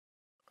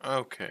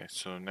Okay,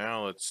 so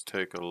now let's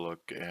take a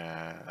look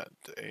at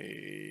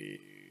a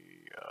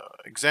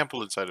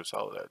example inside of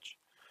Solid Edge.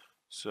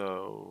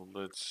 So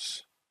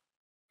let's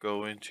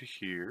go into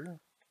here.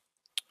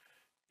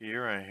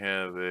 Here I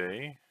have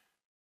a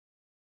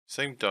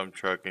same dump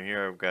truck, and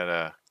here I've got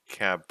a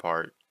cab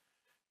part,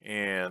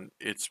 and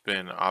it's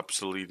been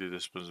obsoleted.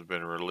 This one's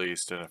been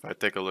released, and if I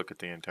take a look at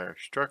the entire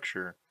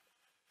structure,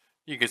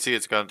 you can see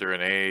it's gone through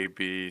an A,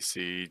 B,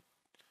 C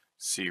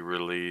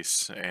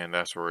release, and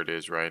that's where it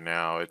is right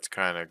now. It's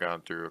kind of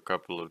gone through a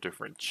couple of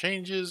different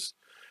changes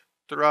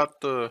throughout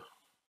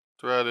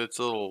its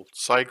little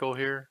cycle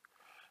here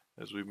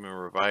as we've been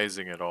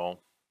revising it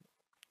all.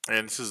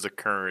 And this is the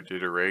current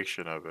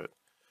iteration of it.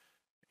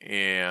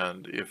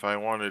 And if I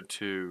wanted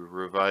to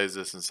revise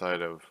this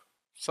inside of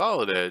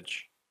Solid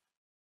Edge,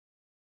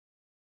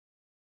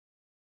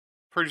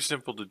 pretty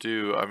simple to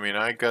do. I mean,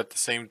 I got the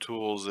same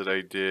tools that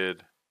I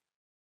did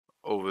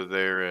over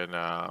there in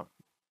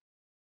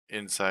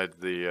inside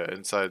the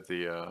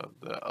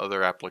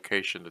other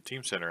application, the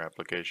Teamcenter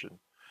application.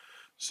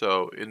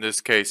 So in this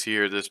case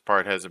here, this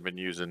part hasn't been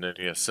used in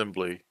any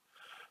assembly.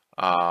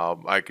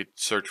 I could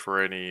search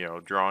for any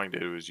drawing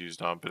that it was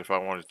used on, but if I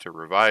wanted to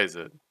revise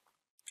it,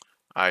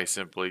 I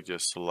simply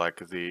just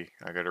select I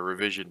got a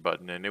revision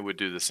button, and it would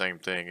do the same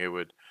thing. It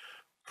would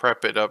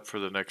prep it up for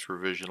the next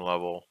revision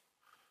level.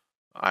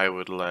 I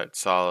would let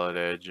Solid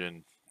Edge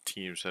and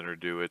Teamcenter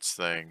do its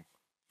thing,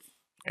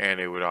 and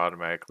it would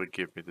automatically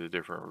give me the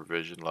different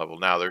revision level.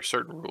 Now, there's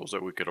certain rules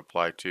that we could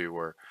apply to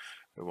where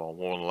it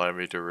won't let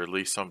me to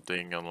release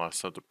something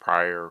unless the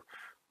prior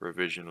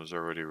revision was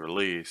already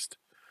released.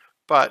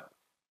 But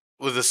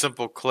with a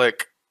simple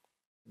click,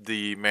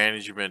 the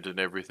management and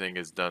everything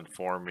is done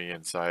for me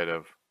inside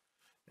of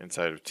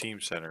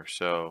Teamcenter.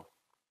 So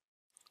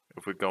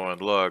if we go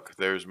and look,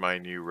 there's my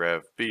new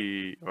Rev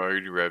B or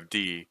new Rev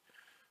D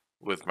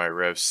with my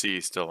Rev C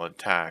still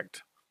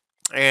intact.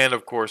 And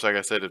of course, like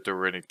I said, if there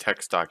were any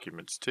text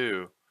documents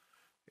too,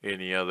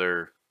 any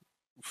other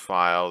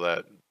file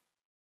that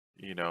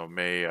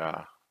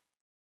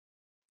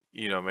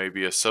may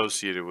be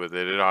associated with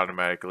it, it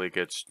automatically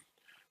gets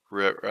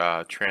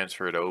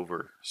transferred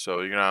over. So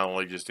you're not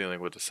only just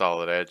dealing with the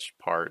Solid Edge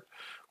part,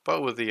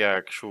 but with the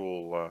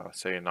actual,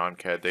 say, a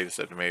non-CAD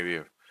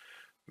dataset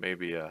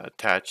maybe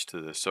attached to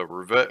this. So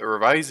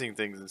revising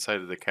things inside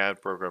of the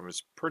CAD program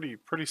is pretty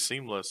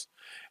seamless.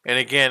 And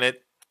again,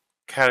 it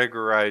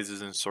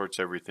categorizes and sorts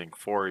everything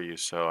for you,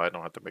 so I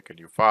don't have to make a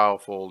new file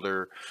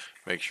folder,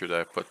 make sure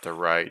that I put the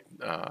right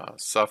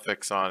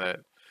suffix on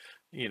it.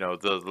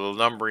 The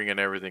numbering and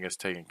everything is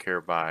taken care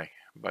of by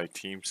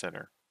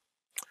Teamcenter,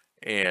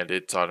 and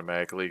it's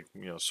automatically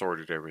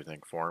sorted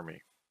everything for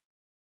me.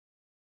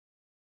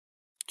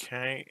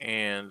 Okay,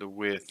 and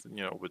with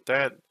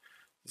that,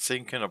 the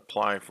same can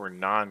apply for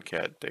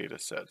non-CAD data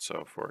sets.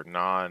 So for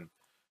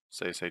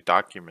say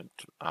document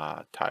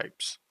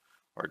types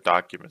or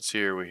documents,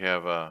 here we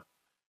have a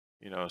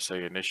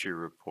say an issue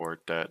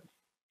report that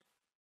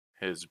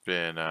has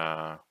been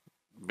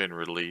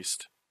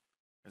released,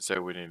 and say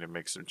we need to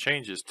make some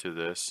changes to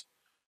this.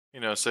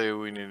 Say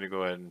we need to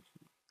go ahead and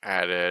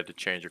add,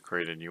 change, or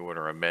create a new one,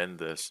 or amend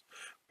this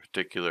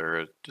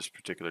particular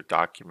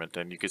document.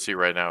 And you can see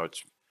right now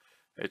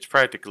it's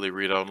practically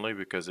read-only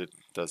because it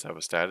does have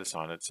a status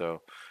on it.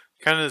 So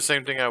kind of the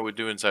same thing I would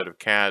do inside of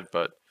CAD,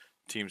 but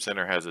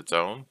Teamcenter has its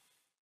own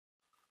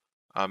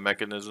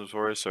mechanisms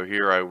for it. So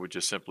here I would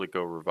just simply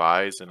go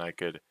revise, and I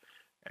could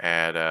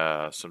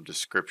add some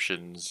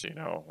descriptions,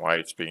 why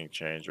it's being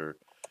changed, or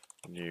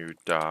new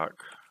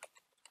doc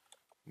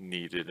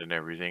needed and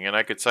everything. And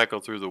I could cycle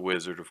through the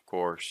wizard, of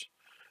course.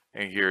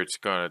 And here it's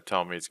going to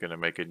tell me it's going to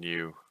make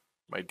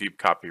my deep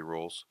copy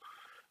rules.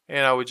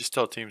 And I would just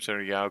tell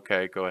Teamcenter, yeah,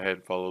 okay, go ahead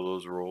and follow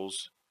those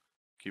rules.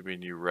 Give me a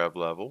new rev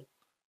level.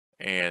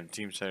 And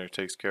Teamcenter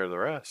takes care of the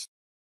rest.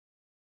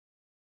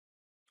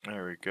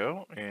 There we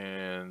go.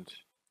 And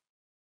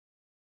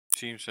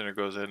Teamcenter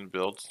goes ahead and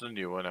builds the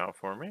new one out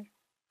for me.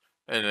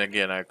 And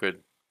again, I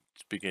could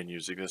begin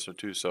using this one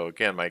too. So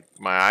again, my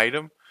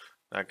item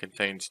that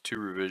contains 2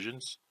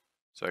 revisions.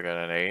 So I got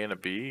an A and a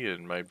B,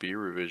 and my B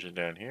revision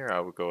down here, I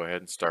would go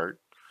ahead and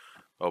start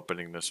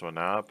opening this one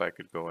up. I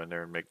could go in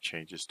there and make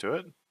changes to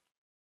it.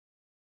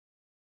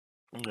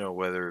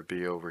 Whether it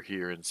be over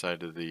here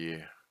inside of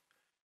the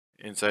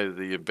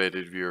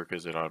embedded viewer,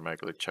 because it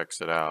automatically checks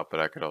it out,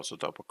 but I could also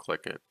double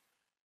click it.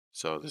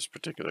 So this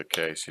particular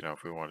case,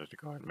 if we wanted to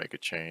go ahead and make a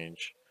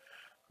change,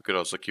 we could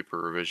also keep a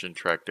revision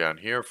track down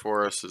here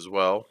for us as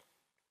well,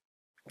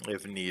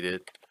 if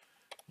needed.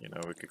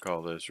 We could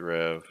call this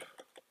rev,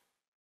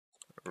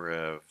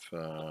 but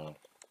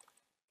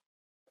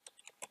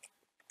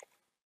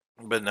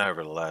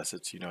nevertheless,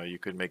 it's, you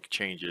could make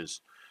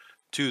changes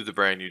to the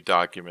brand new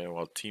document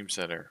while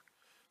Teamcenter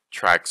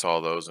tracks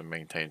all those and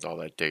maintains all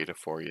that data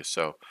for you.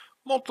 So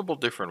multiple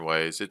different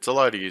ways. It's a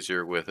lot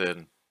easier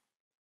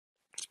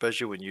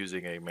especially when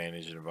using a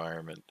managed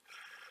environment.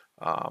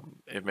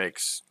 It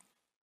makes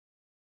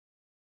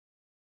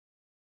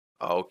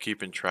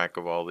keeping track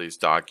of all these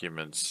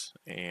documents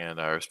and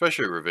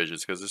especially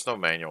revisions because there's no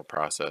manual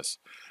process.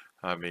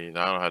 I mean,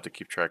 I don't have to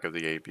keep track of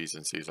the A, B's,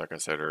 and C's like I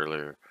said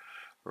earlier.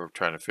 We're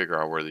trying to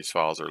figure out where these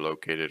files are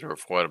located or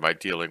if what am I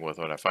dealing with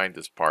when I find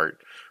this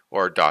part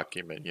or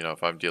document,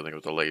 if I'm dealing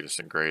with the latest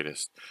and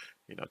greatest.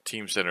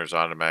 Teamcenter is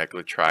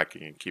automatically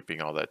tracking and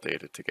keeping all that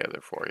data together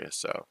for you.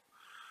 So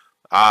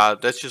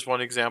that's just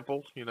one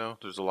example.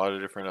 There's a lot of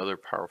different other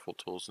powerful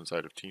tools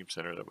inside of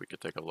Teamcenter that we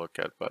could take a look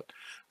at, but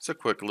it's a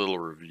quick little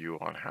review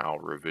on how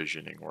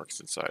revisioning works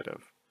inside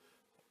of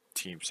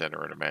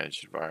Teamcenter in a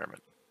managed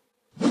environment.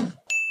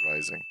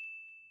 Rising.